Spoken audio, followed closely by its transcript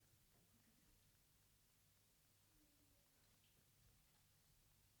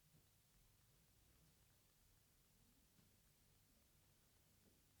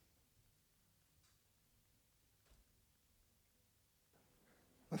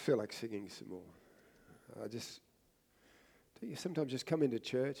I feel like singing some more. You sometimes just come into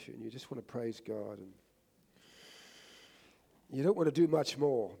church and you just want to praise God, and you don't want to do much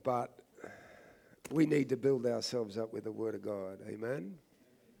more, but we need to build ourselves up with the Word of God. Amen?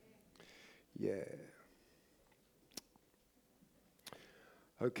 Yeah.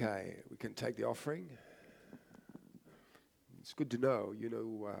 Okay, we can take the offering. It's good to know,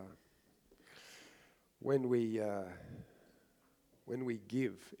 when we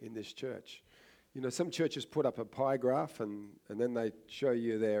give in this church. Some churches put up a pie graph and then they show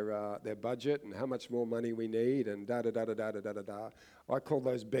you their budget and how much more money we need and da-da-da-da-da-da-da-da. I call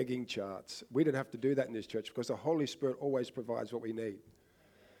those begging charts. We don't have to do that in this church because the Holy Spirit always provides what we need.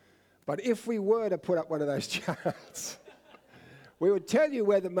 But if we were to put up one of those charts, we would tell you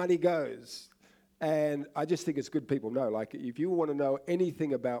where the money goes. And I just think it's good people know. Like, if you want to know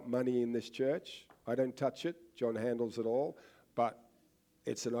anything about money in this church, I don't touch it. John handles it all. But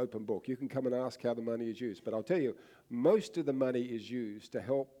it's an open book. You can come and ask how the money is used. But I'll tell you, most of the money is used to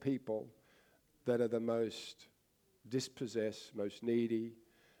help people that are the most dispossessed, most needy,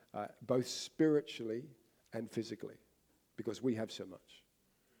 both spiritually and physically, because we have so much.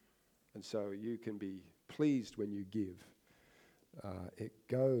 And so you can be pleased when you give. It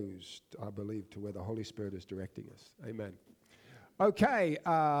goes, I believe, to where the Holy Spirit is directing us. Amen. Okay,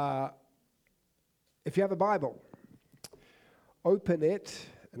 if you have a Bible, open it,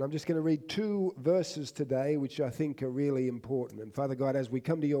 and I'm just going to read 2 verses today, which I think are really important. And Father God, as we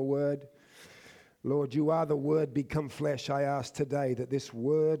come to your word, Lord, you are the word become flesh. I ask today that this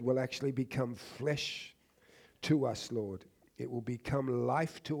word will actually become flesh to us, Lord. It will become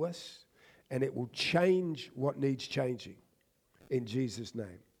life to us, and it will change what needs changing. In Jesus'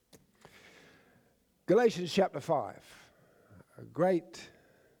 name. Galatians chapter 5, a great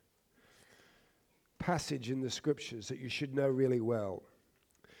passage in the scriptures that you should know really well.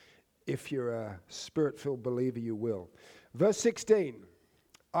 If you're a spirit-filled believer, you will. Verse 16,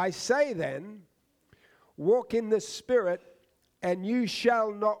 I say then, walk in the Spirit, and you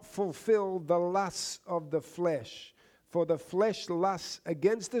shall not fulfill the lusts of the flesh. For the flesh lusts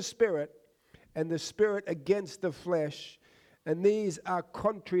against the Spirit, and the Spirit against the flesh. And these are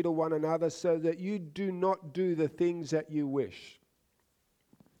contrary to one another, so that you do not do the things that you wish.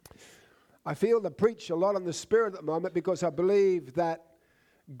 I feel to preach a lot on the Spirit at the moment because I believe that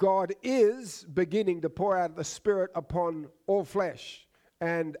God is beginning to pour out the Spirit upon all flesh.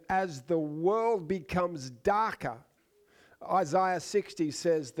 And as the world becomes darker, Isaiah 60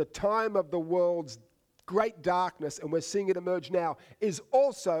 says the time of the world's great darkness, and we're seeing it emerge now, is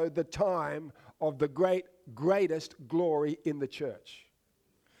also the time of the greatest glory in the church.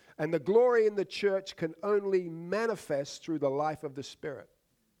 And the glory in the church can only manifest through the life of the Spirit.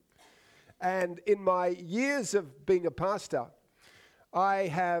 And in my years of being a pastor, I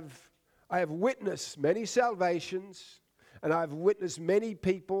have witnessed many salvations, and I've witnessed many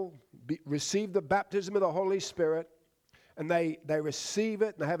people receive the baptism of the Holy Spirit, and they receive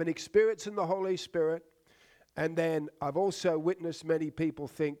it, and they have an experience in the Holy Spirit. And then I've also witnessed many people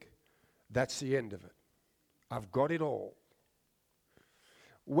think, that's the end of it. I've got it all.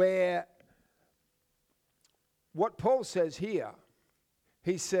 Where what Paul says here,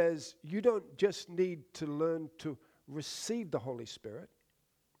 he says, you don't just need to learn to receive the Holy Spirit.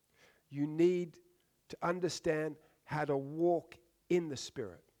 You need to understand how to walk in the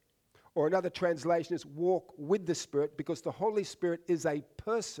Spirit. Or another translation is walk with the Spirit, because the Holy Spirit is a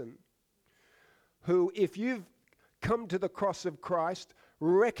person who, if you've come to the cross of Christ,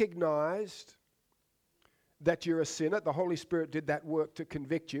 recognized that you're a sinner. The Holy Spirit did that work to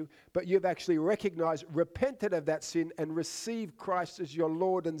convict you, but you've actually recognized, repented of that sin, and received Christ as your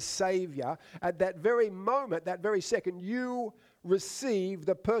Lord and Savior. At that very moment, that very second, you receive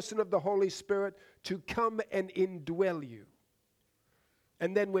the person of the Holy Spirit to come and indwell you.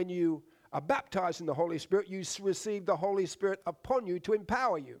 And then when you are baptized in the Holy Spirit, you receive the Holy Spirit upon you to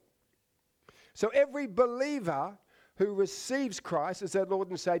empower you. So every believer who receives Christ as their Lord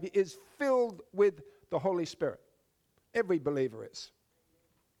and Savior is filled with the Holy Spirit. Every believer is.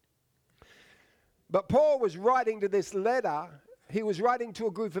 But Paul was writing to this letter. He was writing to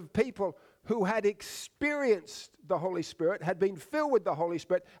a group of people who had experienced the Holy Spirit, had been filled with the Holy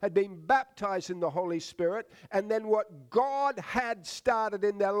Spirit, had been baptized in the Holy Spirit, and then what God had started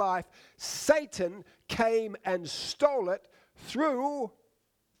in their life, Satan came and stole it through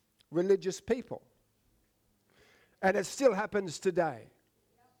religious people. And it still happens today.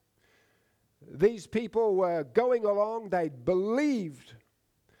 These people were going along, they believed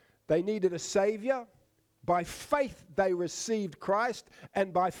they needed a Savior. By faith they received Christ,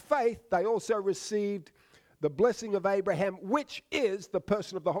 and by faith they also received the blessing of Abraham, which is the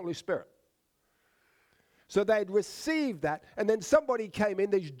person of the Holy Spirit. So they'd received that, and then somebody came in,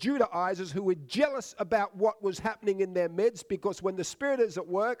 these Judaizers, who were jealous about what was happening in their midst, because when the Spirit is at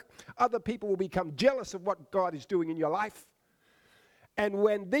work, other people will become jealous of what God is doing in your life. And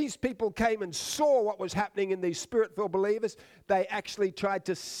when these people came and saw what was happening in these Spirit-filled believers, they actually tried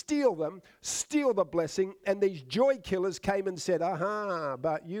to steal the blessing, and these joy killers came and said,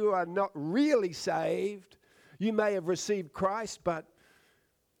 but you are not really saved. You may have received Christ, but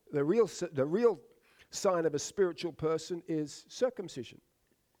the real sign of a spiritual person is circumcision.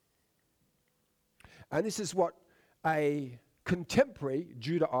 And this is what a contemporary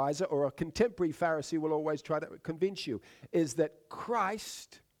Judaizer or a contemporary Pharisee will always try to convince you, is that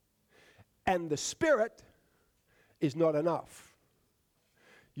Christ and the Spirit is not enough.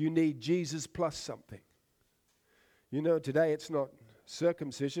 You need Jesus plus something. You know, today it's not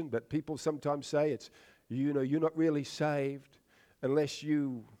circumcision, but people sometimes say it's, you're not really saved unless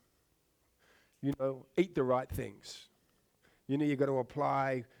you eat the right things. You've got to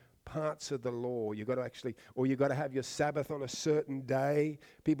apply parts of the law. You've got to have your Sabbath on a certain day.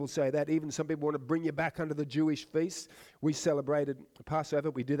 People say that. Even some people want to bring you back under the Jewish feasts. We celebrated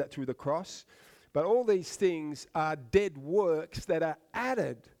Passover. We did that through the cross. But all these things are dead works that are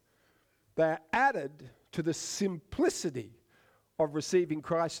added. They're added to the simplicity of receiving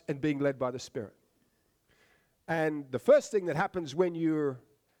Christ and being led by the Spirit. And the first thing that happens when you're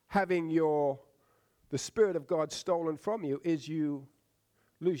having the Spirit of God stolen from you is you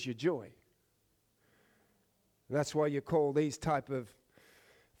lose your joy. And that's why you call these type of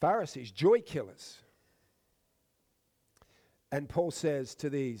Pharisees joy killers. And Paul says to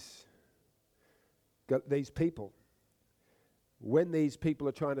these people, when these people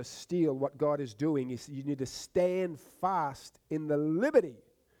are trying to steal what God is doing, you need to stand fast in the liberty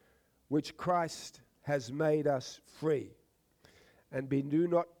which Christ has made us free. And do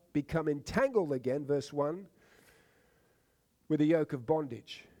not become entangled again, verse 1, with a yoke of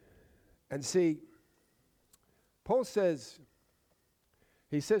bondage. And see, Paul says,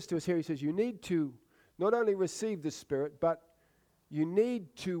 he says to us here, he says, you need to not only receive the Spirit, but you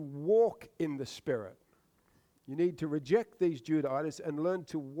need to walk in the Spirit. You need to reject these Judaizers and learn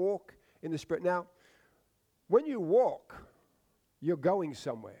to walk in the Spirit. Now, when you walk, you're going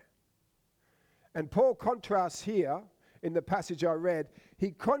somewhere. And Paul contrasts here, in the passage I read,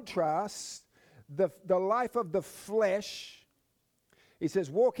 he contrasts the life of the flesh. He says,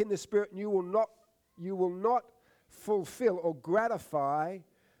 walk in the Spirit and you will not fulfill or gratify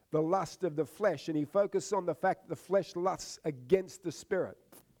the lust of the flesh. And he focuses on the fact that the flesh lusts against the Spirit.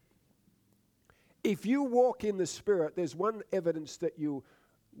 If you walk in the Spirit, there's one evidence that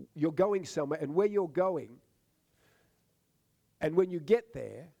you're going somewhere, and where you're going, and when you get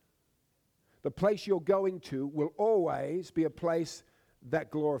there, the place you're going to will always be a place that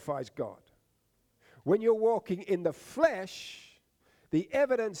glorifies God. When you're walking in the flesh, the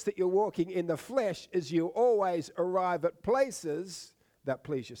evidence that you're walking in the flesh is you always arrive at places that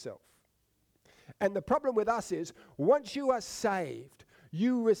please yourself. And the problem with us is, once you are saved,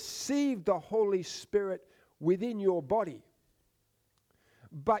 you receive the Holy Spirit within your body.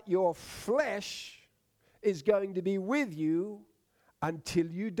 But your flesh is going to be with you until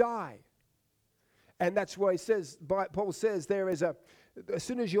you die. And that's why Paul says as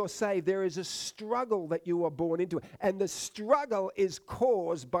soon as you're saved, there is a struggle that you are born into. And the struggle is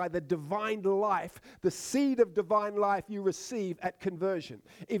caused by the divine life, the seed of divine life you receive at conversion.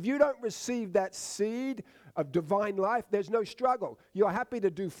 If you don't receive that seed of divine life, there's no struggle. You're happy to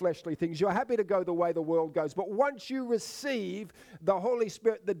do fleshly things. You're happy to go the way the world goes. But once you receive the Holy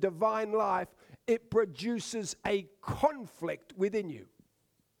Spirit, the divine life, it produces a conflict within you.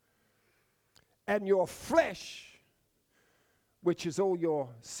 And your flesh, which is all your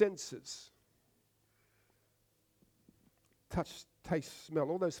senses, touch, taste, smell,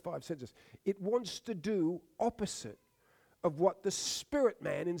 all those 5 senses, it wants to do opposite of what the spirit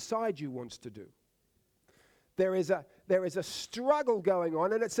man inside you wants to do. There is a struggle going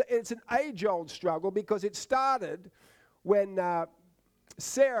on, and it's an age-old struggle, because it started when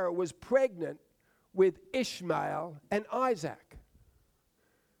Sarah was pregnant with Ishmael and Isaac.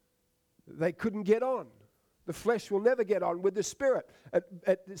 They couldn't get on. The flesh will never get on with the spirit.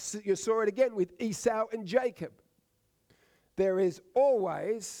 You saw it again with Esau and Jacob. There is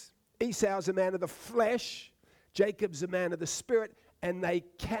always, Esau's a man of the flesh, Jacob's a man of the spirit, and they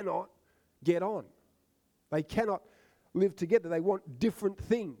cannot get on. They cannot live together. They want different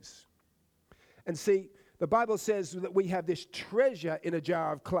things. And see, the Bible says that we have this treasure in a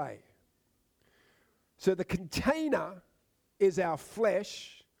jar of clay. So the container is our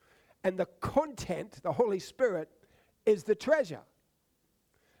flesh, And the content, the Holy Spirit, is the treasure.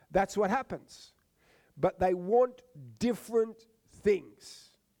 That's what happens. But they want different things.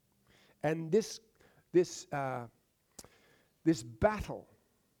 And this battle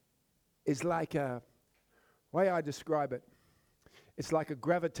is like a way I describe it. It's like a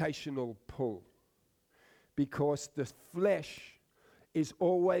gravitational pull, because the flesh is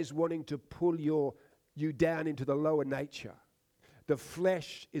always wanting to pull you down into the lower nature. The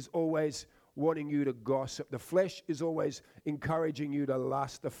flesh is always wanting you to gossip. The flesh is always encouraging you to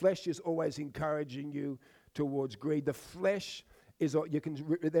lust. The flesh is always encouraging you towards greed. The flesh is,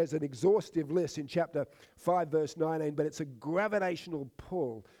 there's an exhaustive list in chapter 5, verse 19, but it's a gravitational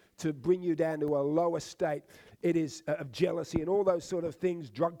pull to bring you down to a lower state. It is of jealousy and all those sort of things,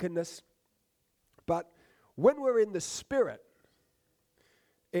 drunkenness. But when we're in the Spirit,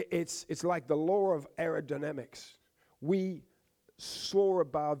 it's like the law of aerodynamics. We soar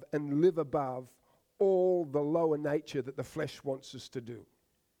above and live above all the lower nature that the flesh wants us to do.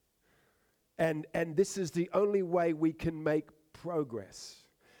 And this is the only way we can make progress,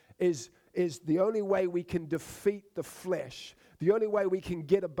 is the only way we can defeat the flesh, the only way we can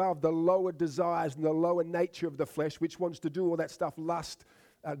get above the lower desires and the lower nature of the flesh, which wants to do all that stuff, lust,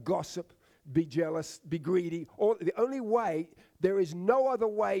 gossip, be jealous, be greedy. The only way, there is no other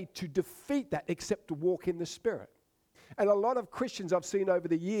way to defeat that except to walk in the Spirit. And a lot of Christians I've seen over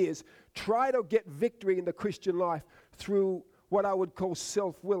the years try to get victory in the Christian life through what I would call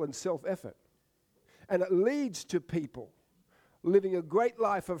self-will and self-effort. And it leads to people living a great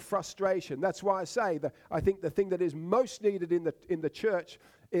life of frustration. That's why I say that I think the thing that is most needed in the church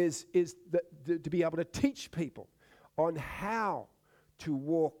is to be able to teach people on how to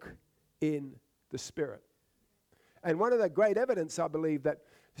walk in the Spirit. And one of the great evidence, I believe, that,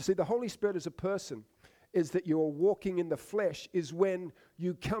 you see, the Holy Spirit as a person is that you're walking in the flesh is when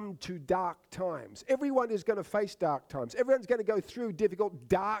you come to dark times. Everyone is going to face dark times. Everyone's going to go through difficult,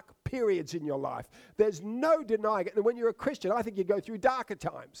 dark periods in your life. There's no denying it. And when you're a Christian, I think you go through darker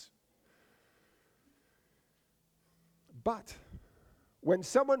times. But when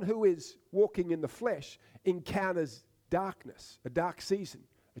someone who is walking in the flesh encounters darkness, a dark season,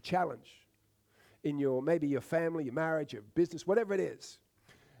 a challenge in maybe your family, your marriage, your business, whatever it is,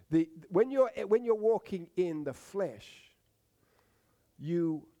 when you're walking in the flesh,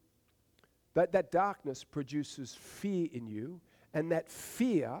 that darkness produces fear in you, and that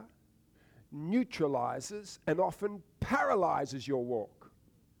fear neutralizes and often paralyzes your walk.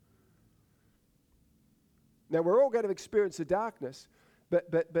 Now, we're all going to experience the darkness,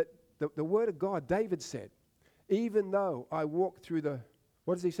 but the Word of God, David said, even though I walk through the,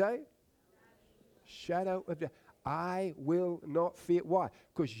 what does he say? Shadow of death, I will not fear. Why?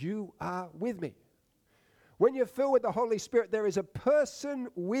 Because you are with me. When you're filled with the Holy Spirit, there is a person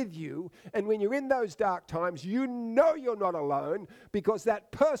with you. And when you're in those dark times, you know you're not alone, because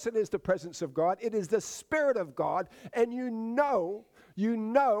that person is the presence of God. It is the Spirit of God. And you know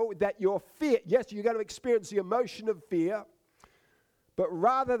that your fear, yes, you're going to experience the emotion of fear, but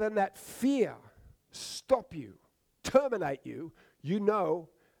rather than that fear stop you, terminate you, you know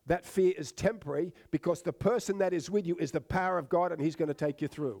that fear is temporary, because the person that is with you is the power of God, and He's going to take you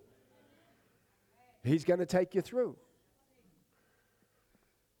through. He's going to take you through.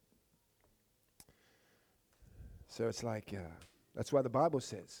 So it's like, that's why the Bible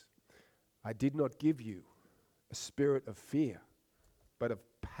says, I did not give you a spirit of fear, but of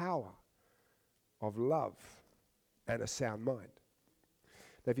power, of love, and a sound mind.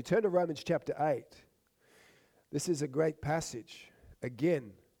 Now, if you turn to Romans chapter 8, this is a great passage,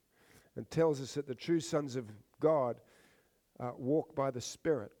 again, and tells us that the true sons of God walk by the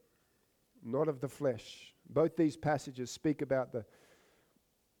Spirit, not of the flesh. Both these passages speak about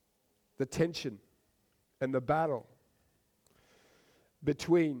the tension and the battle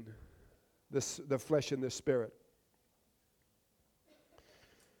between the flesh and the Spirit.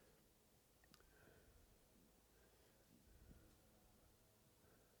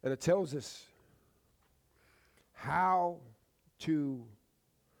 And it tells us how to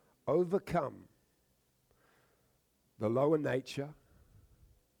overcome the lower nature,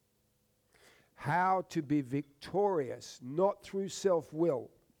 how to be victorious, not through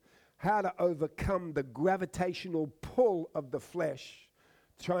self-will, how to overcome the gravitational pull of the flesh,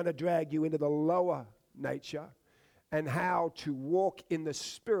 trying to drag you into the lower nature, and how to walk in the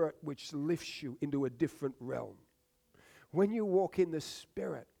Spirit, which lifts you into a different realm. When you walk in the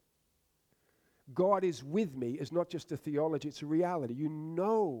Spirit, God is with me is not just a theology, it's a reality. You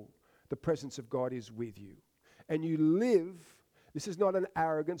know the presence of God is with you. And you live, this is not an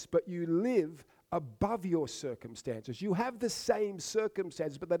arrogance, but you live above your circumstances. You have the same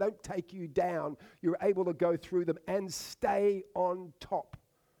circumstances, but they don't take you down. You're able to go through them and stay on top.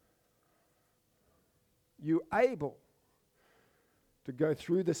 You're able to go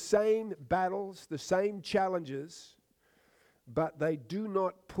through the same battles, the same challenges, but they do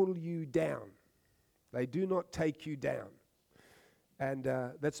not pull you down. They do not take you down. And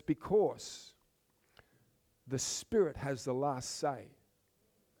that's because the Spirit has the last say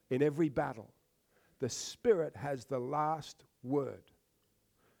in every battle. The Spirit has the last word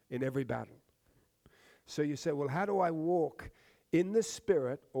in every battle. So you say, well, how do I walk in the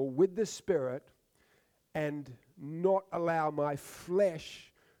Spirit or with the Spirit and not allow my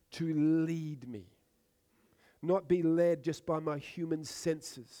flesh to lead me? Not be led just by my human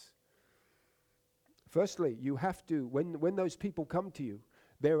senses. Firstly, you have to, when those people come to you,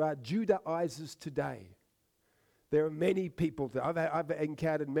 there are Judaizers today. There are many people that I've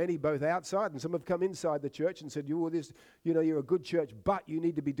encountered many both outside, and some have come inside the church and said, you're a good church, but you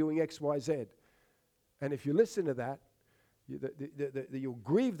need to be doing X, Y, Z. And if you listen to that, you'll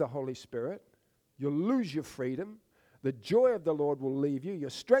grieve the Holy Spirit, you'll lose your freedom, the joy of the Lord will leave you, your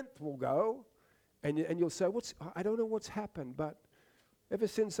strength will go, and you'll say, I don't know what's happened, but ever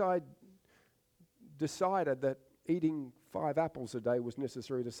since I decided that eating 5 apples a day was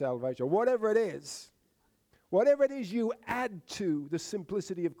necessary to salvation, or whatever it is you add to the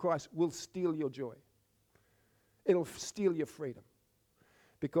simplicity of Christ will steal your joy. It'll steal your freedom.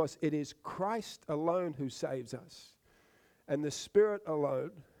 Because it is Christ alone who saves us. And the Spirit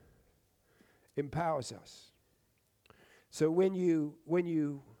alone empowers us. So when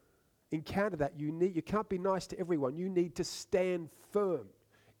you encounter that, you can't be nice to everyone. You need to stand firm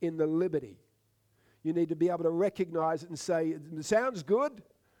in the liberty. You need to be able to recognize it and say, it sounds good,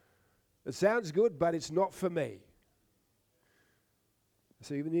 but it's not for me.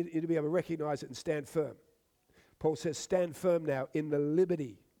 So you need to be able to recognize it and stand firm. Paul says, stand firm now in the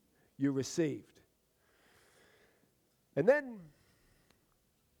liberty you received. And then,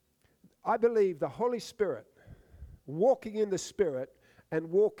 I believe the Holy Spirit, walking in the Spirit and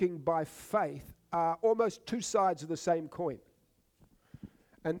walking by faith are almost 2 sides of the same coin.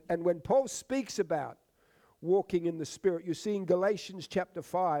 And when Paul speaks about walking in the Spirit, you see in Galatians chapter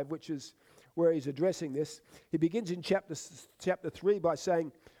 5, which is where he's addressing this, he begins in chapter 3 by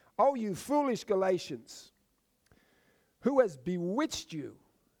saying, "Oh, you foolish Galatians, who has bewitched you?"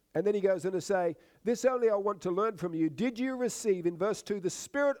 And then he goes on to say, "This only I want to learn from you. Did you receive," in verse 2, "the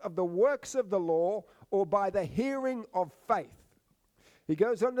spirit of the works of the law or by the hearing of faith?" He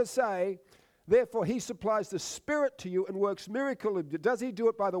goes on to say, "Therefore he supplies the Spirit to you and works miracles. Does he do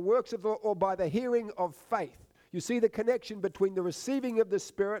it by the works of the law or by the hearing of faith?" You see the connection between the receiving of the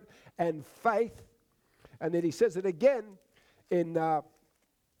Spirit and faith. And then he says it again in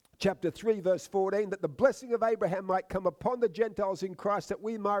chapter 3, verse 14, that the blessing of Abraham might come upon the Gentiles in Christ, that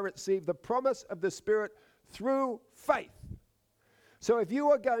we might receive the promise of the Spirit through faith. So if you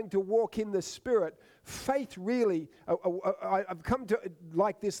are going to walk in the Spirit, faith really, I've come to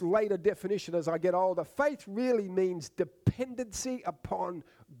like this later definition as I get older, faith really means dependency upon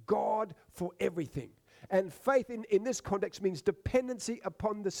God for everything. And faith in this context means dependency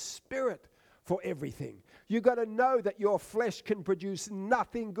upon the Spirit for everything. You've got to know that your flesh can produce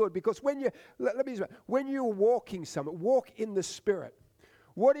nothing good. Because when you're walking somewhere, walk in the Spirit.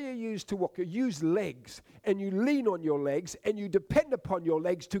 What do you use to walk? You use legs, and you lean on your legs, and you depend upon your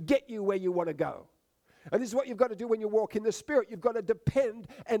legs to get you where you want to go. And this is what you've got to do when you walk in the Spirit. You've got to depend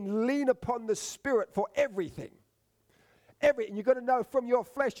and lean upon the Spirit for everything. And you've got to know from your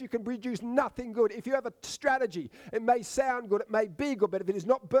flesh you can produce nothing good. If you have a strategy, it may sound good, it may be good, but if it is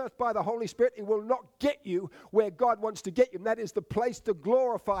not birthed by the Holy Spirit, it will not get you where God wants to get you. And that is the place to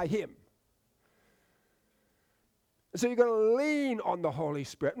glorify Him. So you've got to lean on the Holy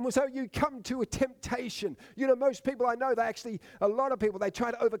Spirit. And so you come to a temptation. You know, most people I know, a lot of people, they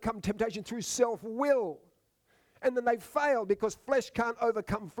try to overcome temptation through self-will. And then they fail because flesh can't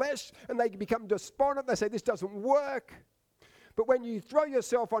overcome flesh. And they become despondent. They say, this doesn't work. But when you throw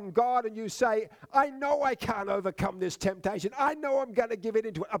yourself on God and you say, I know I can't overcome this temptation. I know I'm going to give it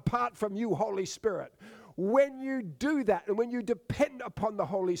into it apart from you, Holy Spirit. When you do that and when you depend upon the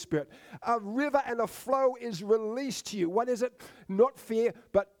Holy Spirit, a river and a flow is released to you. What is it? Not fear,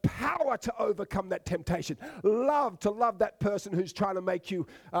 but power to overcome that temptation. Love, to love that person who's trying to make you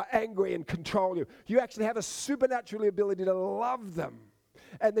angry and control you. You actually have a supernatural ability to love them.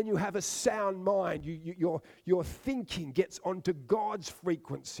 And then you have a sound mind. Your thinking gets onto God's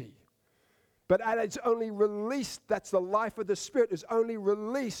frequency. But it's only released, that's the life of the Spirit, is only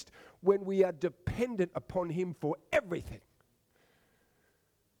released when we are dependent upon Him for everything.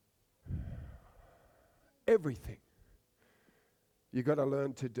 everything. You've got to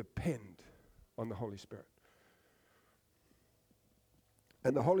learn to depend on the Holy Spirit.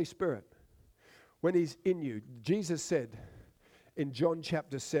 And the Holy Spirit, when He's in you, Jesus said in John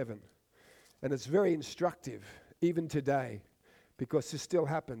chapter 7, and it's very instructive even today because this still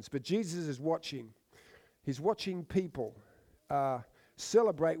happens, but Jesus is watching. He's watching people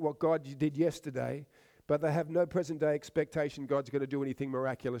celebrate what God did yesterday, but they have no present day expectation God's going to do anything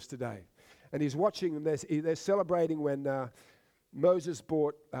miraculous today. And He's watching them. They're celebrating when Moses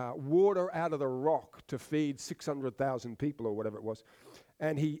brought water out of the rock to feed 600,000 people or whatever it was.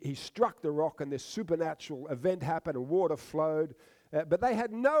 And he struck the rock and this supernatural event happened and water flowed. But they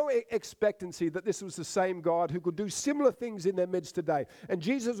had no expectancy that this was the same God who could do similar things in their midst today. And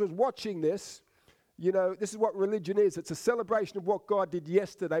Jesus was watching this. You know, this is what religion is. It's a celebration of what God did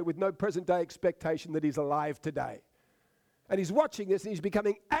yesterday with no present day expectation that He's alive today. And He's watching this and He's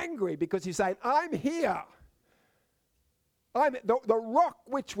becoming angry because He's saying, I'm here. The rock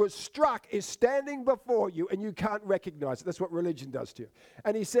which was struck is standing before you and you can't recognize it. That's what religion does to you.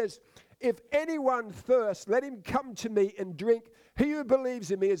 And He says, if anyone thirsts, let him come to me and drink. He who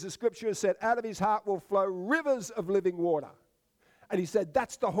believes in me, as the scripture has said, out of his heart will flow rivers of living water. And He said,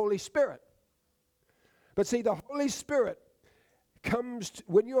 that's the Holy Spirit. But see, the Holy Spirit comes,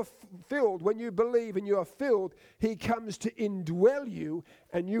 when you're filled, when you believe and you are filled, He comes to indwell you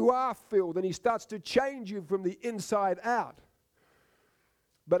and you are filled and He starts to change you from the inside out.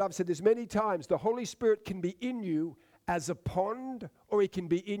 But I've said this many times, the Holy Spirit can be in you as a pond or He can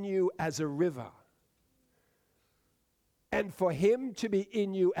be in you as a river. And for Him to be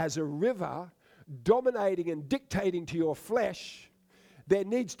in you as a river, dominating and dictating to your flesh, there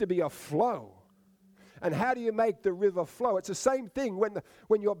needs to be a flow. And how do you make the river flow? It's the same thing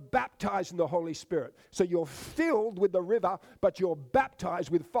when you're baptized in the Holy Spirit. So you're filled with the river, but you're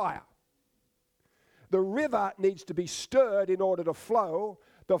baptized with fire. The river needs to be stirred in order to flow.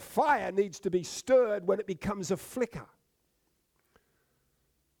 The fire needs to be stirred when it becomes a flicker.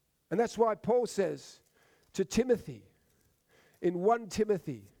 And that's why Paul says to Timothy in 2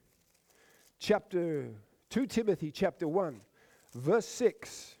 Timothy chapter 1, verse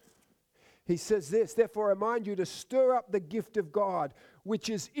 6, he says this, therefore I remind you to stir up the gift of God, which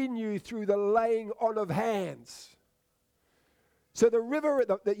is in you through the laying on of hands. So the river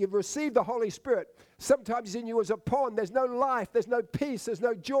that you've received the Holy Spirit, sometimes is in you as a pond. There's no life, there's no peace, there's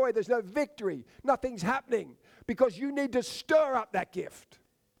no joy, there's no victory. Nothing's happening because you need to stir up that gift.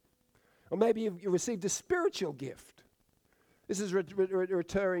 Or maybe you received a spiritual gift. This is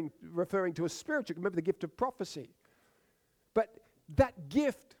referring to a spiritual, remember the gift of prophecy. But that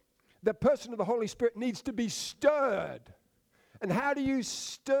gift, the person of the Holy Spirit needs to be stirred. And how do you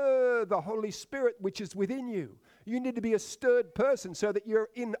stir the Holy Spirit which is within you? You need to be a stirred person so that you're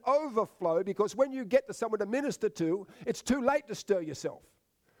in overflow, because when you get to someone to minister to, it's too late to stir yourself.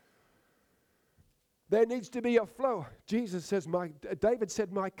 There needs to be a flow. Jesus says, David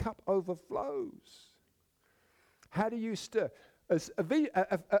said, my cup overflows. How do you stir?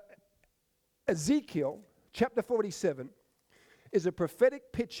 Ezekiel chapter 47 is a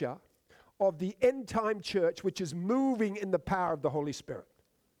prophetic picture of the end time church which is moving in the power of the Holy Spirit.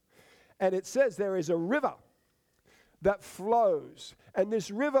 And it says there is a river that flows, and this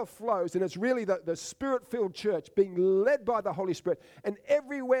river flows, and it's really the Spirit-filled church being led by the Holy Spirit. And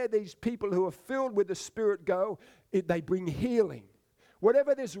everywhere these people who are filled with the Spirit go, they bring healing.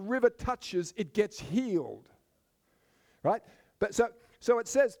 Whatever this river touches, it gets healed. Right? But so it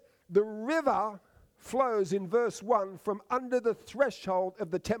says the river flows in verse 1 from under the threshold of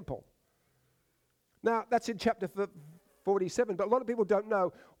the temple. Now, that's in chapter 47, but a lot of people don't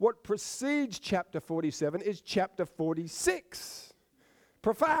know what precedes chapter 47 is chapter 46.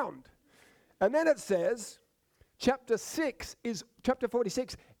 Profound. And then it says chapter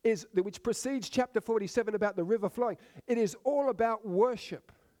 46 is which precedes chapter 47 about the river flowing. It is all about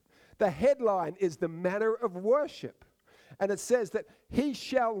worship. The headline is the manner of worship. And it says that he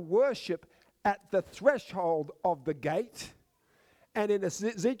shall worship at the threshold of the gate. And in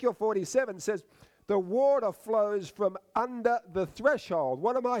Ezekiel 47 it says, the water flows from under the threshold.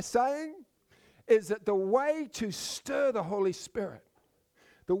 What am I saying? Is that the way to stir the Holy Spirit,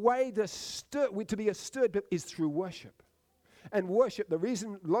 the way to be stirred is through worship. And worship, the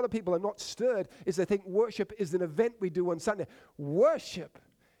reason a lot of people are not stirred is they think worship is an event we do on Sunday. Worship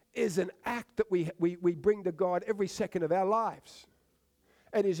is an act that we bring to God every second of our lives.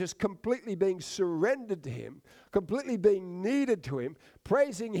 And is just completely being surrendered to Him, completely being needed to Him,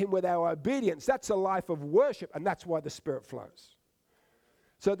 praising Him with our obedience. That's a life of worship, and that's why the Spirit flows.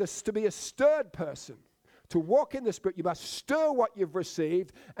 So to be a stirred person, To walk in the Spirit, you must stir what you've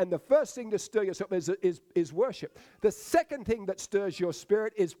received, and the first thing to stir yourself is worship. The second thing that stirs your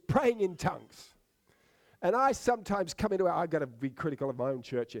spirit is praying in tongues. And I sometimes come into I've got to be critical of my own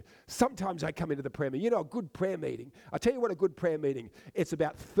church here. Sometimes I come into the prayer meeting. You know, a good prayer meeting, I tell you what a good prayer meeting, it's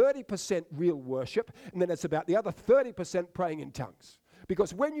about 30% real worship, and then it's about the other 30% praying in tongues.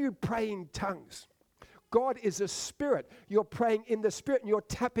 Because when you pray in tongues, God is a spirit. You're praying in the Spirit, and you're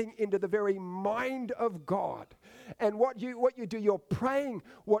tapping into the very mind of God. And what you do, you're praying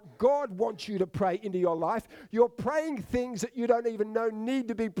what God wants you to pray into your life. You're praying things that you don't even know need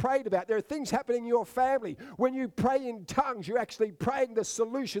to be prayed about. There are things happening in your family. When you pray in tongues, you're actually praying the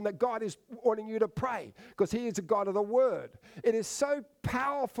solution that God is wanting you to pray, because He is a God of the Word. It is so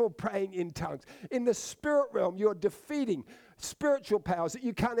powerful praying in tongues. In the spirit realm, you're defeating spiritual powers that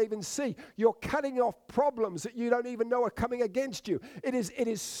you can't even see. You're cutting off problems that you don't even know are coming against you. It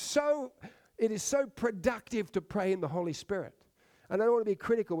is so productive to pray in the Holy Spirit. And I don't want to be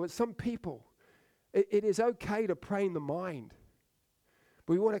critical, but some people, it is okay to pray in the mind.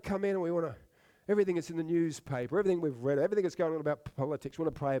 But we want to come in and we want to, everything that's in the newspaper, everything we've read, everything that's going on about politics, we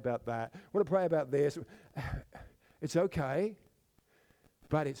want to pray about that. We want to pray about this. It's okay,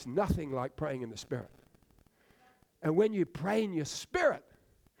 but it's nothing like praying in the Spirit. And when you pray in your spirit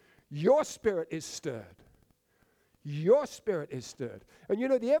is stirred. Your spirit is stirred. And you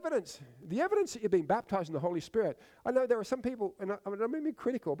know, the evidence that you've been baptized in the Holy Spirit, I know there are some people, and I don't mean to be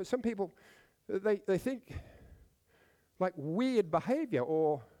critical, but some people, they think like weird behavior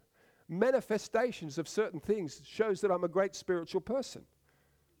or manifestations of certain things shows that I'm a great spiritual person.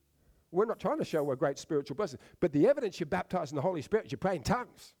 We're not trying to show we're a great spiritual person, but the evidence you're baptized in the Holy Spirit is you pray in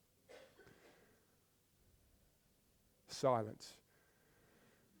tongues. Silence.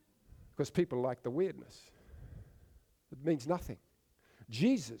 Because people like the weirdness. It means nothing.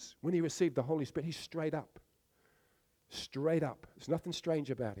 Jesus, when He received the Holy Spirit, He's straight up. Straight up. There's nothing strange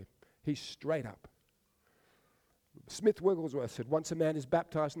about Him. He's straight up. Smith Wigglesworth said, once a man is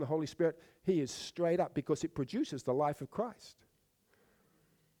baptized in the Holy Spirit, he is straight up because it produces the life of Christ.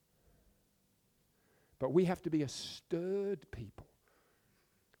 But we have to be a stirred people.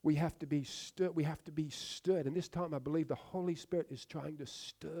 We have to be stirred. We have to be stirred. And this time I believe the Holy Spirit is trying to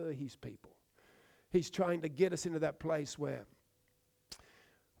stir His people. He's trying to get us into that place where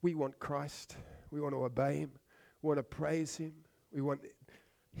we want Christ. We want to obey Him. We want to praise Him. We want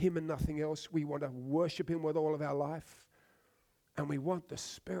Him and nothing else. We want to worship Him with all of our life. And we want the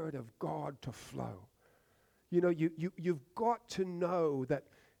Spirit of God to flow. You know, you've got to know that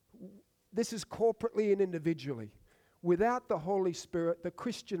this is corporately and individually. Without the Holy Spirit, the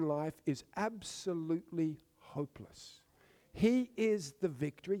Christian life is absolutely hopeless. He is the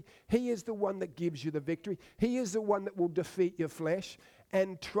victory. He is the one that gives you the victory. He is the one that will defeat your flesh.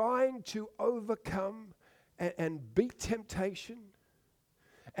 And trying to overcome and beat temptation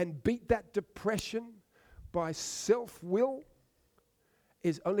and beat that depression by self-will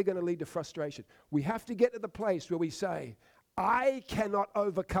is only going to lead to frustration. We have to get to the place where we say, I cannot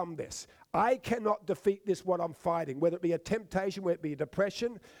overcome this. I cannot defeat this, what I'm fighting, whether it be a temptation, whether it be a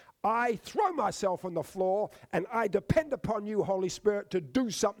depression. I throw myself on the floor and I depend upon you, Holy Spirit, to do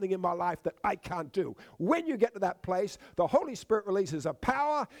something in my life that I can't do. When you get to that place, the Holy Spirit releases a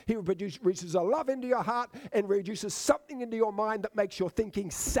power. He releases a love into your heart and reduces something into your mind that makes your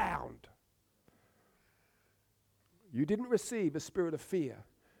thinking sound. You didn't receive a spirit of fear,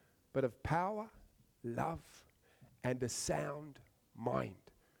 but of power, love, and a sound mind.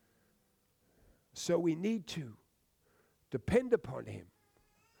 So we need to depend upon Him.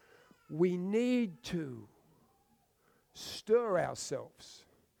 We need to stir ourselves.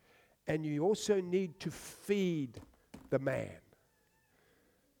 And you also need to feed the man.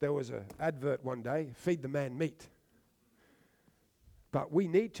 There was an advert one day, feed the man meat. But we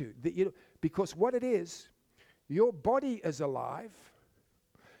need to, because what it is, your body is alive,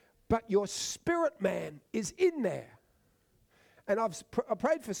 but your spirit man is in there. And I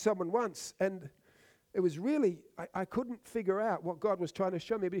prayed for someone once, and it was really, I couldn't figure out what God was trying to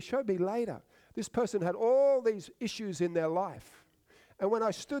show me, but He showed me later. This person had all these issues in their life. And when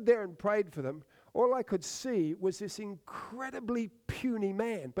I stood there and prayed for them, all I could see was this incredibly puny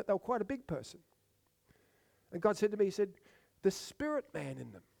man, but they were quite a big person. And God said to me, He said, the spirit man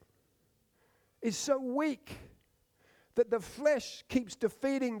in them is so weak that the flesh keeps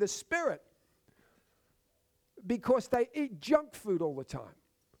defeating the spirit because they eat junk food all the time.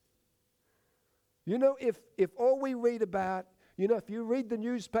 You know, if all we read about, if you read the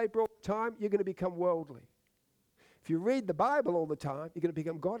newspaper all the time, you're going to become worldly. If you read the Bible all the time, you're going to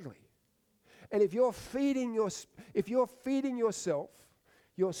become godly. And if you're feeding yourself,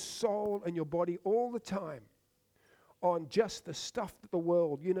 your soul and your body all the time on just the stuff that the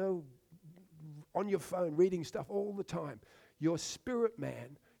world, on your phone, reading stuff all the time, your spirit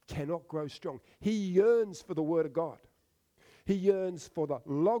man cannot grow strong. He yearns for the Word of God. He yearns for the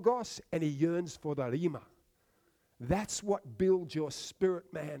Logos, and he yearns for the Rhema. That's what builds your spirit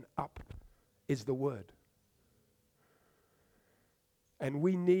man up, is the Word. And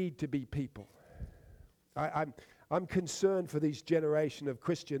we need to be people. I'm concerned for this generation of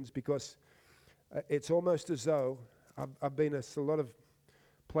Christians, because it's almost as though, I've been a lot of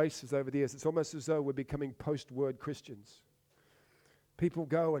places over the years, it's almost as though we're becoming post-word Christians. People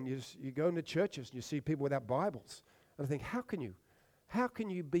go and you go into churches and you see people without Bibles. And I think, how can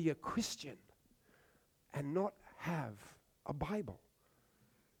you be a Christian and not have a Bible?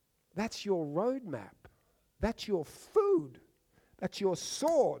 That's your roadmap. That's your food. That's your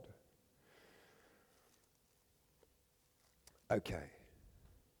sword. Okay.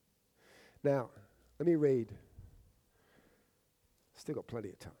 Now, let me read. Still got plenty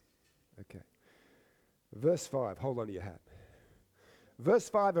of time. Okay. Verse 5. Hold on to your hat. Verse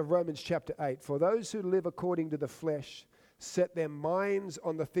 5 of Romans chapter 8. For those who live according to the flesh set their minds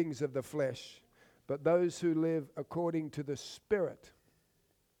on the things of the flesh, but those who live according to the Spirit,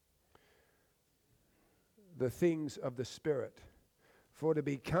 the things of the Spirit. For to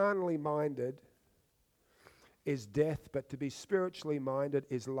be carnally minded is death, but to be spiritually minded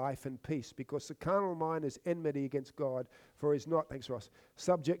is life and peace. Because the carnal mind is enmity against God, for is not, thanks Ross,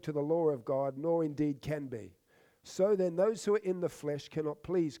 subject to the law of God, nor indeed can be. So then those who are in the flesh cannot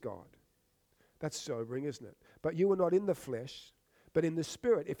please God. That's sobering, isn't it? But you are not in the flesh, but in the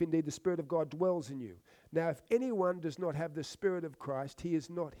Spirit, if indeed the Spirit of God dwells in you. Now if anyone does not have the Spirit of Christ, he is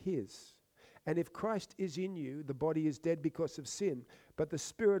not his. And if Christ is in you, the body is dead because of sin, but the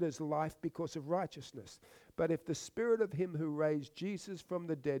Spirit is life because of righteousness. But if the Spirit of him who raised Jesus from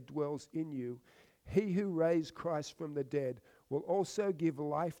the dead dwells in you, he who raised Christ from the dead will also give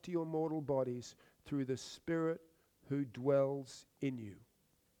life to your mortal bodies through the Spirit who dwells in you.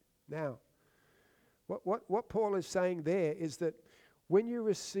 Now, what Paul is saying there is that when you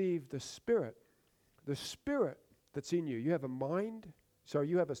receive the Spirit that's in you, you have a mind. So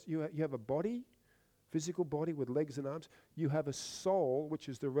you have a body, physical body with legs and arms. You have a soul, which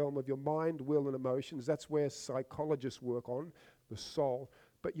is the realm of your mind, will, and emotions. That's where psychologists work on, the soul.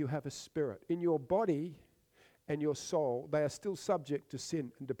 But you have a spirit. In your body and your soul, they are still subject to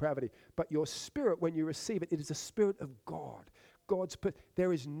sin and depravity. But your spirit, when you receive it, it is a spirit of God.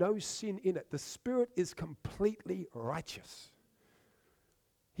 There is no sin in it. The Spirit is completely righteous.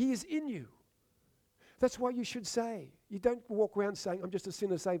 He is in you. That's why you should say. You don't walk around saying, I'm just a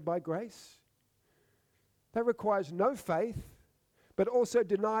sinner saved by grace. That requires no faith, but also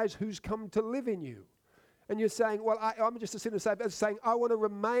denies who's come to live in you. And you're saying, well, I'm just a sinner saved. That's saying, I want to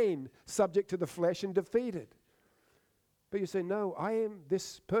remain subject to the flesh and defeated. But you say, no, I am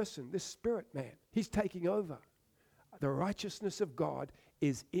this person, this spirit man. He's taking over. The righteousness of God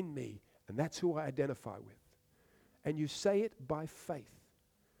is in me, and that's who I identify with. And you say it by faith.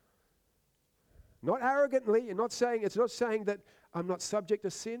 Not arrogantly, and it's not saying that I'm not subject to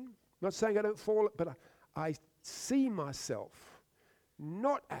sin, not saying I don't fall, but I see myself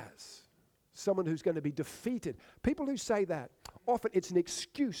not as someone who's going to be defeated. People who say that, often it's an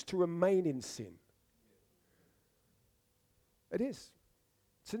excuse to remain in sin. It is.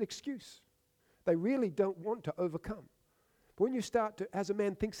 It's an excuse. They really don't want to overcome. But when you start to, as a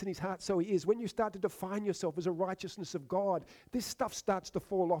man thinks in his heart, so he is, when you start to define yourself as a righteousness of God, this stuff starts to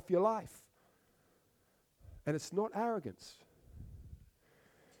fall off your life. And it's not arrogance.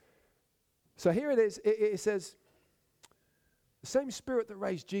 So here it is. It says, the same Spirit that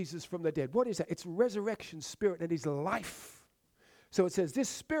raised Jesus from the dead. What is that? It's resurrection spirit and his life. So it says this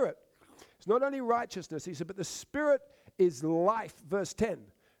Spirit is not only righteousness, he said, but the Spirit is life. Verse 10,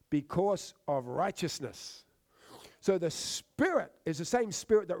 because of righteousness. So the Spirit is the same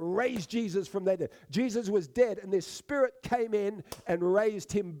Spirit that raised Jesus from the dead. Jesus was dead, and this Spirit came in and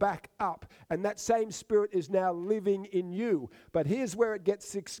raised him back up. And that same Spirit is now living in you. But here's where it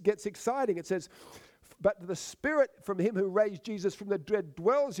gets exciting. It says, but the Spirit from him who raised Jesus from the dead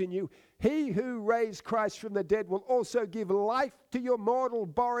dwells in you. He who raised Christ from the dead will also give life to your mortal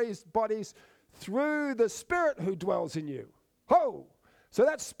bodies through the Spirit who dwells in you. Ho! So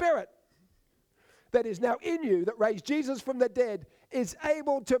that Spirit that is now in you, that raised Jesus from the dead, is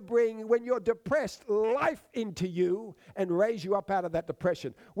able to bring, when you're depressed, life into you and raise you up out of that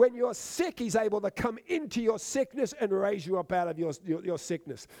depression. When you're sick, he's able to come into your sickness and raise you up out of your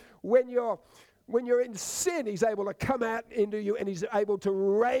sickness. When When you're in sin, he's able to come out into you and he's able to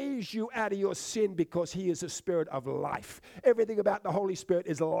raise you out of your sin because he is a spirit of life. Everything about the Holy Spirit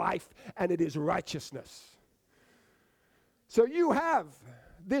is life and it is righteousness. So you have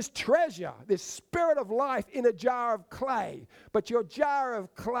this treasure, this spirit of life in a jar of clay, but your jar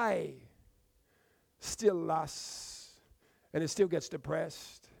of clay still lusts and it still gets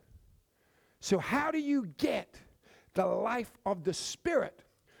depressed. So how do you get the life of the Spirit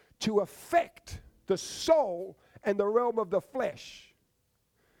to affect the soul and the realm of the flesh?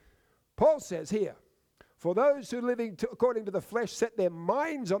 Paul says here, for those who living according to the flesh set their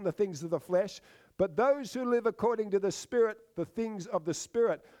minds on the things of the flesh, but those who live according to the Spirit, the things of the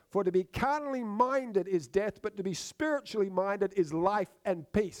Spirit. For to be carnally minded is death, but to be spiritually minded is life and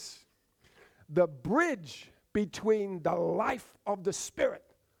peace. The bridge between the life of the Spirit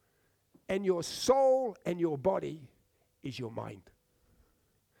and your soul and your body is your mind.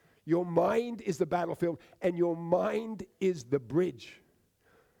 Your mind is the battlefield, and your mind is the bridge.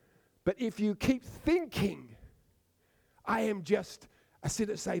 But if you keep thinking, I am just a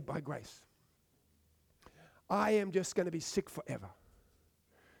sinner saved by grace. I am just going to be sick forever.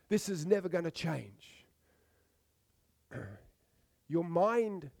 This is never going to change. Your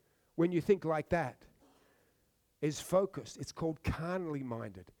mind, when you think like that, is focused. It's called carnally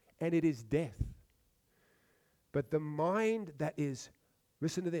minded, and it is death. But the mind that is,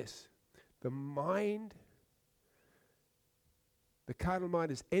 listen to this, the carnal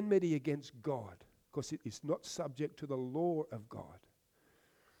mind is enmity against God because it is not subject to the law of God.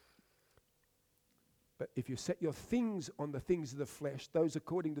 But if you set your things on the things of the flesh, those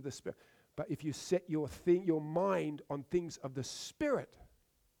according to the Spirit, but if you set your mind on things of the Spirit,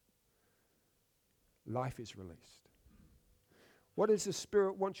 life is released. What does the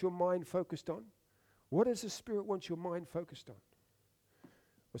Spirit want your mind focused on? What does the Spirit want your mind focused on?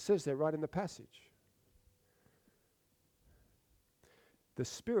 Well, it says there right in the passage. The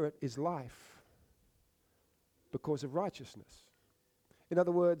Spirit is life because of righteousness. In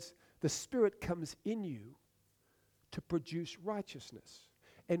other words, the Spirit comes in you to produce righteousness.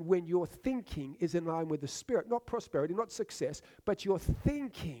 And when your thinking is in line with the Spirit, not prosperity, not success, but your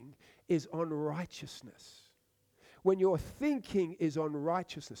thinking is on righteousness. When your thinking is on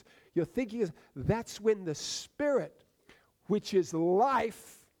righteousness, your thinking is, that's when the Spirit, which is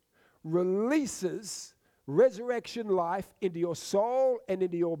life, releases resurrection life into your soul and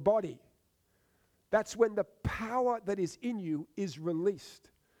into your body. That's when the power that is in you is released.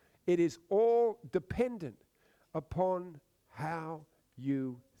 It is all dependent upon how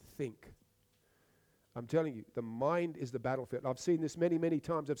you think. I'm telling you, the mind is the battlefield. I've seen this many, many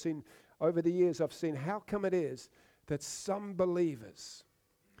times. Over the years, I've seen how come it is that some believers,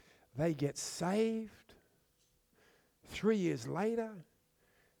 they get saved. 3 years later,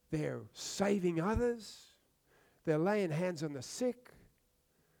 they're saving others. They're laying hands on the sick.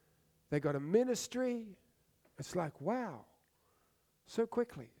 They got a ministry. It's like, wow, so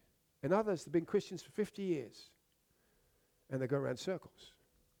quickly. And others have been Christians for 50 years. And they go around circles.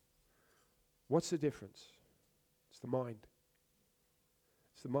 What's the difference? It's the mind.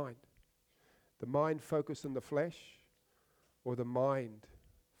 It's the mind. The mind focused on the flesh or the mind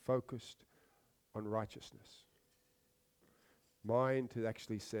focused on righteousness. Mind that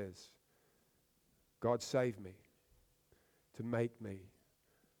actually says, God saved me to make me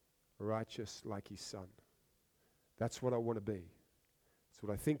righteous like his Son. That's what I want to be. That's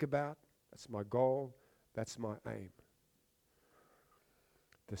what I think about. That's my goal. That's my aim.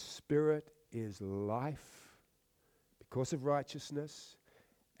 The Spirit is life because of righteousness,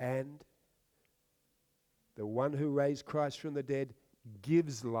 and the one who raised Christ from the dead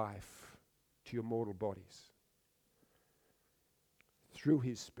gives life to your mortal bodies through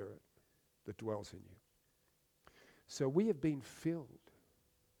his Spirit that dwells in you. So we have been filled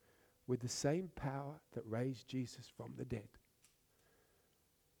with the same power that raised Jesus from the dead.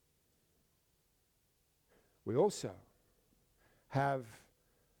 We also have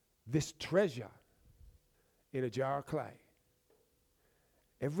this treasure in a jar of clay.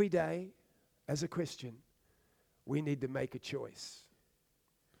 Every day, as a Christian, we need to make a choice.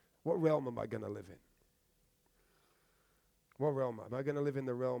 What realm am I going to live in? What realm? Am I going to live in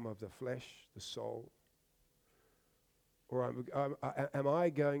the realm of the flesh, the soul? Or am I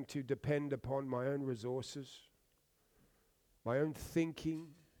going to depend upon my own resources, my own thinking,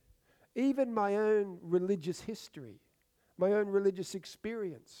 even my own religious history, my own religious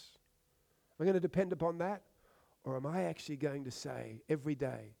experience? Am I going to depend upon that? Or am I actually going to say every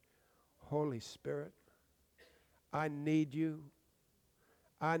day, Holy Spirit, I need you.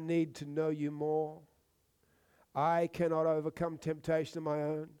 I need to know you more. I cannot overcome temptation on my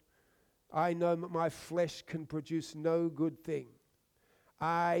own. I know that my flesh can produce no good thing.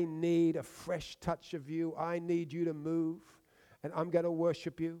 I need a fresh touch of you. I need you to move. And I'm going to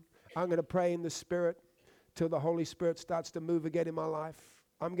worship you. I'm going to pray in the Spirit till the Holy Spirit starts to move again in my life.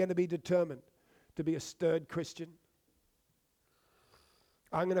 I'm going to be determined to be a stirred Christian.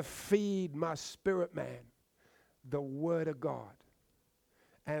 I'm going to feed my spirit man the Word of God.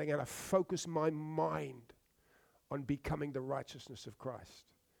 And I'm going to focus my mind on becoming the righteousness of Christ.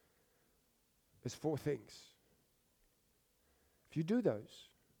 There's 4 things. If you do those,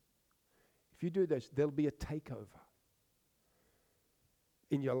 there'll be a takeover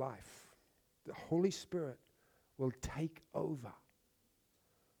in your life. The Holy Spirit will take over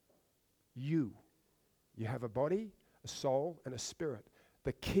you. You have a body, a soul, and a spirit.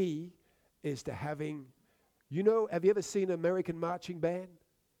 The key is to having, have you ever seen an American marching band?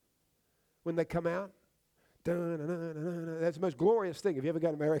 When they come out? That's the most glorious thing. Have you ever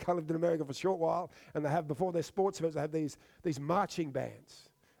gone to America? I lived in America for a short while, and they have, before their sports events, they have these marching bands.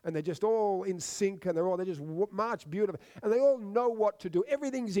 And they're just all in sync, and they just march beautifully. And they all know what to do.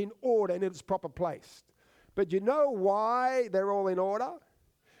 Everything's in order and in its proper place. But you know why they're all in order?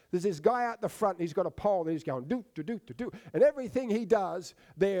 There's this guy out the front, and he's got a pole, and he's going do, do, do, do, do. And everything he does,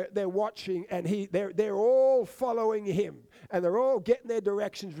 they're watching, and they're all following him. And they're all getting their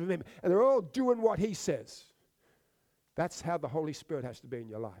directions from him. And they're all doing what he says. That's how the Holy Spirit has to be in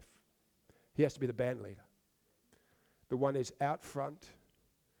your life. He has to be the band leader. The one who's out front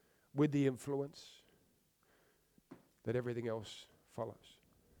with the influence that everything else follows.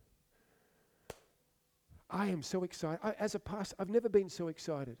 I am so excited. As a pastor, I've never been so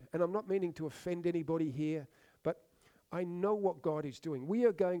excited. And I'm not meaning to offend anybody here, but I know what God is doing. We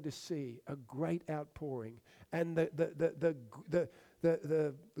are going to see a great outpouring. And the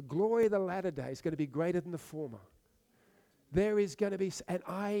glory of the latter day is going to be greater than the former. There is going to be, and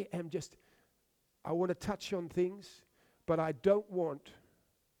I want to touch on things, but I don't want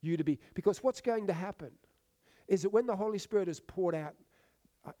you to be, because what's going to happen is that when the Holy Spirit is poured out,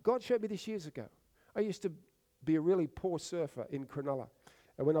 God showed me this years ago. I used to be a really poor surfer in Cronulla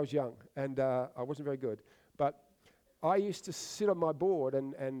when I was young, and I wasn't very good. But I used to sit on my board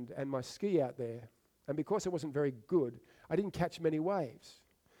and my ski out there, and because I wasn't very good, I didn't catch many waves.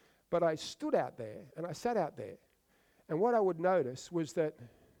 But I stood out there, and I sat out there, and what I would notice was that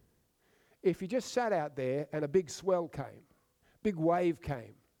if you just sat out there and a big swell came, big wave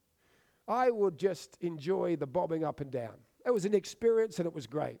came, I would just enjoy the bobbing up and down. It was an experience, and it was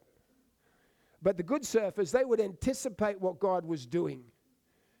great. But the good surfers, they would anticipate what God was doing,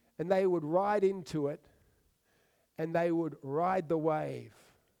 and they would ride into it, and they would ride the wave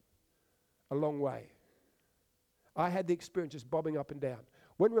a long way. I had the experience just bobbing up and down.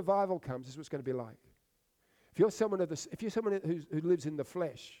 When revival comes, this is what it's going to be like. If you're someone who lives in the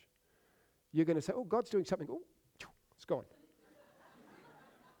flesh, you're going to say, "Oh, God's doing something." Oh, it's gone.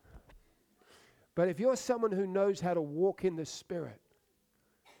 But if you're someone who knows how to walk in the Spirit,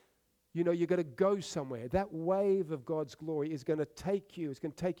 you're going to go somewhere. That wave of God's glory is going to take you. It's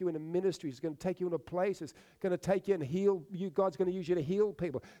going to take you into ministry. It's going to take you into places. It's going to take you and heal you. God's going to use you to heal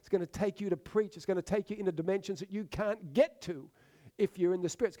people. It's going to take you to preach. It's going to take you into dimensions that you can't get to if you're in the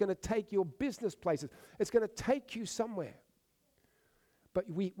Spirit. It's going to take your business places. It's going to take you somewhere. But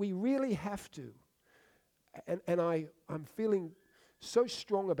we really have to. And I'm feeling so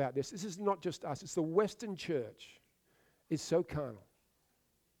strong about this. This is not just us. It's the Western church is so carnal.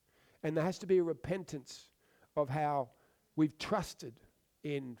 And there has to be a repentance of how we've trusted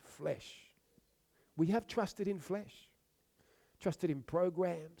in flesh. We have trusted in flesh. Trusted in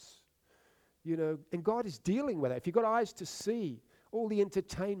programs. And God is dealing with that. If you've got eyes to see all the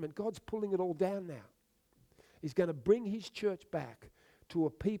entertainment, God's pulling it all down now. He's going to bring his church back to a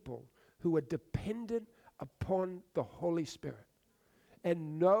people who are dependent upon the Holy Spirit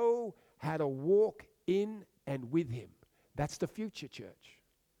and know how to walk in and with him. That's the future church.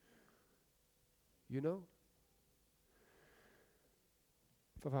 If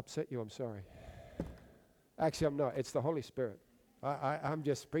I've upset you, I'm sorry. Actually, I'm not. It's the Holy Spirit. I'm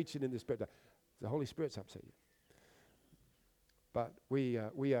just preaching in the Spirit. The Holy Spirit's upset you. But we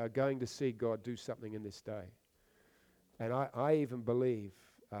are going to see God do something in this day. And I even believe,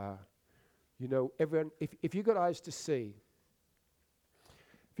 everyone, if you've got eyes to see,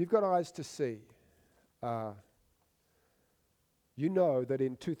 you know that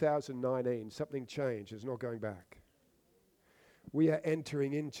in 2019, something changed. It's not going back. We are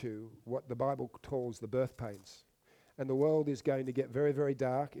entering into what the Bible calls the birth pains. And the world is going to get very, very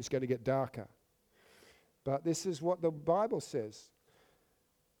dark. It's going to get darker. But this is what the Bible says.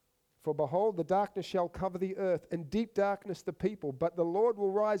 For behold, the darkness shall cover the earth, and deep darkness the people. But the Lord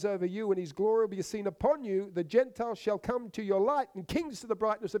will rise over you, and his glory will be seen upon you. The Gentiles shall come to your light, and kings to the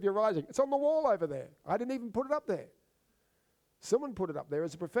brightness of your rising. It's on the wall over there. I didn't even put it up there. Someone put it up there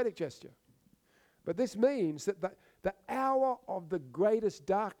as a prophetic gesture. But this means that the hour of the greatest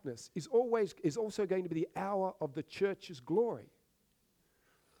darkness is also going to be the hour of the church's glory.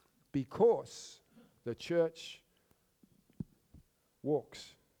 Because the church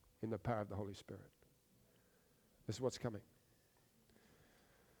walks in the power of the Holy Spirit. This is what's coming.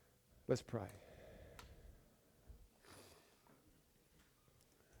 Let's pray.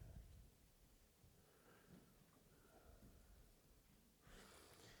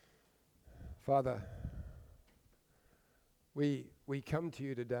 Father, we come to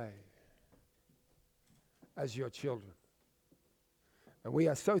you today as your children. And we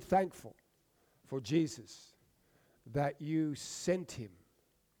are so thankful for Jesus, that you sent him,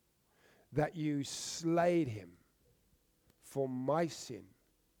 that you slayed him for my sin,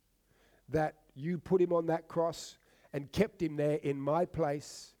 that you put him on that cross and kept him there in my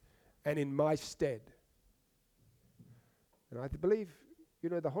place and in my stead. And I believe,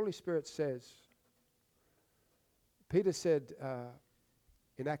 the Holy Spirit says, Peter said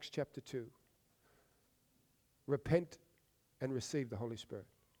in Acts chapter 2, repent and receive the Holy Spirit.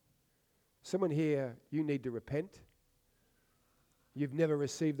 Someone here, you need to repent. You've never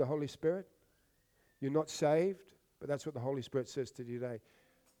received the Holy Spirit. You're not saved, but that's what the Holy Spirit says to you today.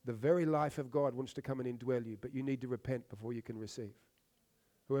 The very life of God wants to come and indwell you, but you need to repent before you can receive.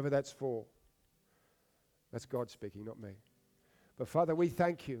 Whoever that's for, that's God speaking, not me. But Father, we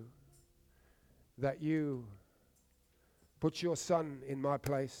thank you that you put your Son in my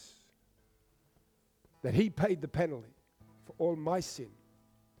place, that he paid the penalty for all my sin.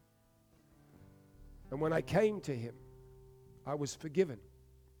 And when I came to him, I was forgiven.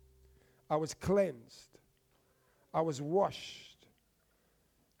 I was cleansed. I was washed.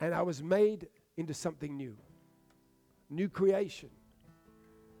 And I was made into something new. New creation.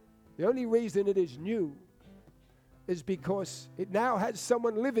 The only reason it is new is because it now has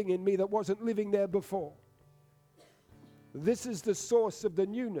someone living in me that wasn't living there before. This is the source of the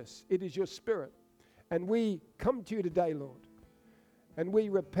newness. It is your Spirit. And we come to you today, Lord, and we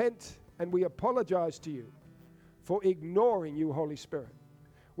repent and we apologize to you for ignoring you, Holy Spirit.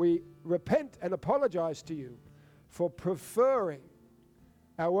 We repent and apologize to you for preferring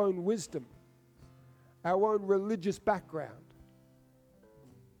our own wisdom, our own religious background.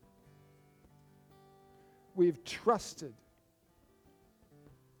 We've trusted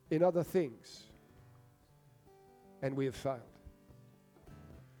in other things, and we have failed.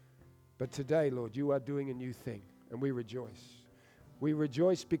 But today, Lord, you are doing a new thing, and we rejoice. We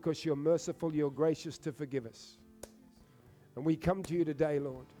rejoice because you're merciful, you're gracious to forgive us. And we come to you today,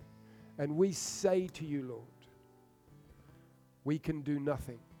 Lord, and we say to you, Lord, we can do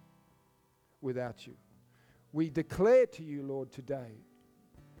nothing without you. We declare to you, Lord, today,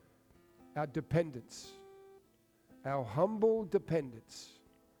 our dependence, our humble dependence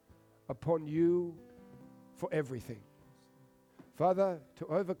upon you for everything. Father, to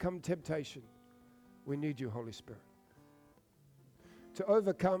overcome temptation, we need you, Holy Spirit. To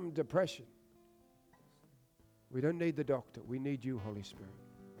overcome depression, we don't need the doctor. We need you, Holy Spirit.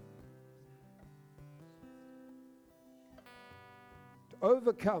 To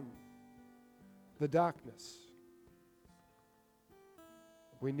overcome the darkness,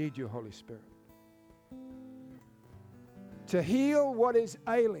 we need you, Holy Spirit. To heal what is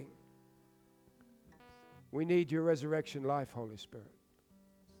ailing, we need your resurrection life, Holy Spirit.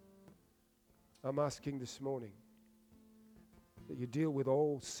 I'm asking this morning that you deal with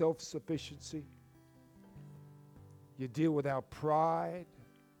all self-sufficiency. You deal with our pride.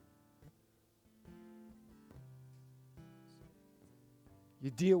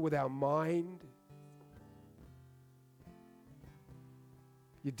 You deal with our mind.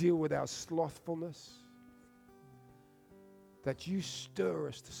 You deal with our slothfulness. That you stir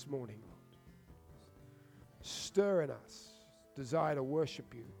us this morning, Lord. Stir in us desire to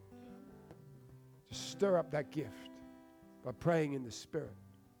worship you. To stir up that gift by praying in the Spirit.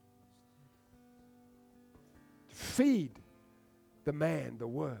 To feed the man, the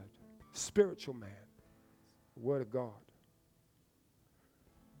Word, spiritual man, the Word of God.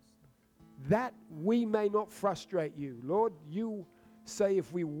 That we may not frustrate you. Lord, you say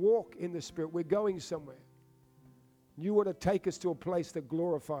if we walk in the Spirit, we're going somewhere. You want to take us to a place that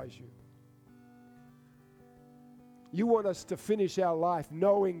glorifies you. You want us to finish our life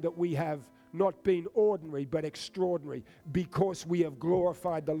knowing that we have not been ordinary but extraordinary because we have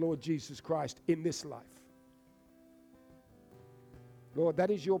glorified the Lord Jesus Christ in this life. Lord,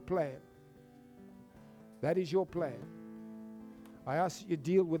 that is your plan. That is your plan. I ask that you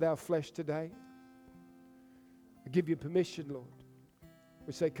deal with our flesh today. I give you permission, Lord.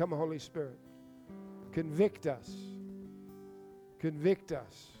 We say, come, Holy Spirit. Convict us. Convict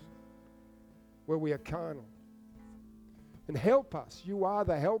us where we are carnal. And help us. You are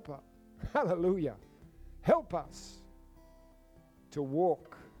the helper. Hallelujah. Help us to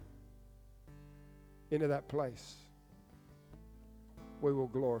walk into that place where we'll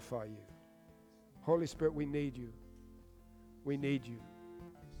glorify you. Holy Spirit, we need you. We need you.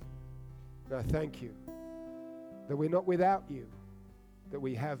 And I thank you that we're not without you, that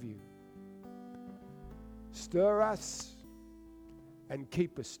we have you. Stir us and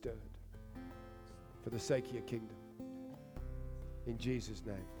keep us stirred for the sake of your kingdom. In Jesus'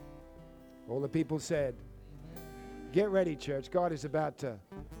 name. All the people said, get ready, church. God is about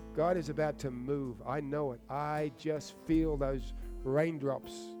to move. I know it. I just feel those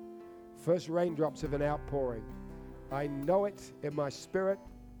raindrops. First raindrops of an outpouring. I know it in my spirit,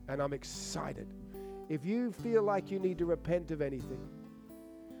 and I'm excited. If you feel like you need to repent of anything,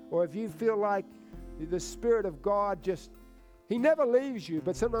 or if you feel like the Spirit of God He never leaves you,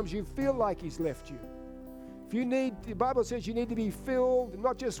 but sometimes you feel like He's left you. If you need, the Bible says you need to be filled,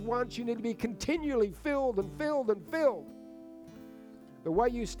 not just once, you need to be continually filled and filled and filled. The way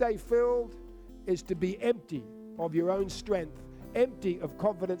you stay filled is to be empty of your own strength, empty of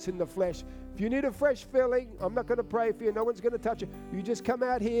confidence in the flesh. If you need a fresh filling, I'm not going to pray for you. No one's going to touch you. You just come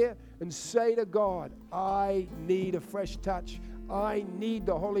out here and say to God, I need a fresh touch. I need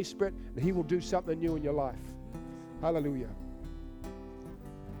the Holy Spirit, and He will do something new in your life. Hallelujah.